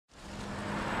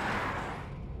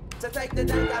to take the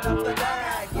date out of the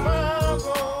bag.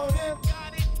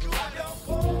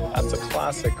 That's a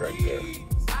classic right there.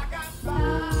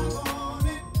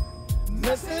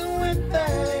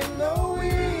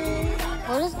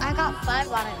 What does I got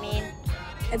 5 on it mean?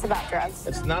 It's about drugs.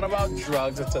 It's not about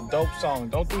drugs. It's a dope song.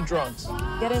 Don't do drugs.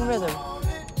 Get in rhythm.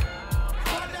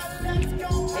 There you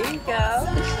go.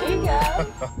 There you go.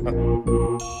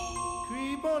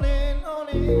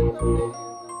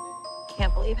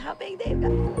 Can't believe how big they've got.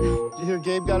 Did you hear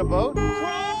Gabe got a boat?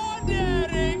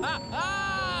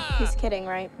 He's kidding,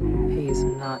 right? He's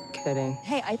not kidding.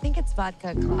 Hey, I think it's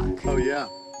vodka o'clock. Oh, yeah.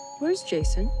 Where's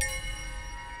Jason?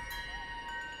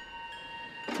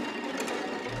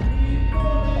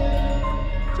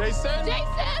 Jason?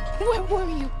 Jason! Where were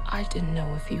you? I didn't know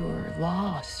if you were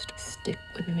lost. Stick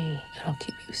with me, and I'll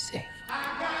keep you safe.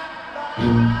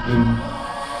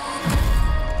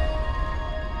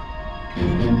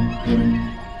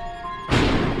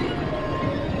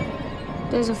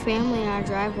 There's a family in our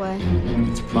driveway.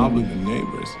 It's probably the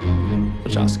neighbors.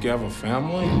 But y'all scared of a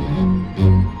family?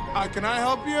 Can I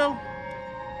help you?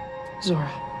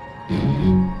 Zora,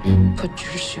 put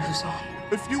your shoes on.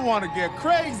 If you want to get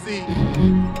crazy,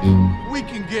 we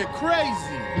can get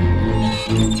crazy.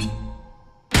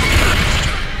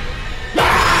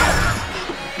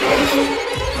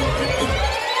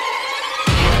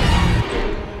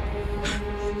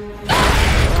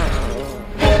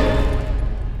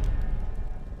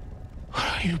 What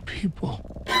are you people?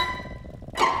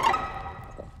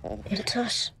 It's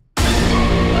us.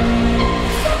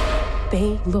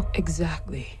 They look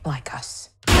exactly like us.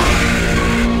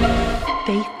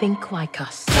 They think like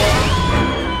us.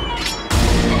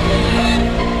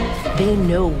 They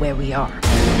know where we are.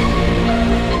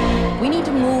 We need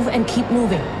to move and keep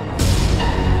moving.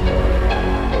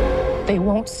 They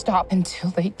won't stop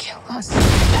until they kill us.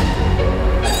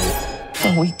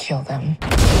 Or we kill them.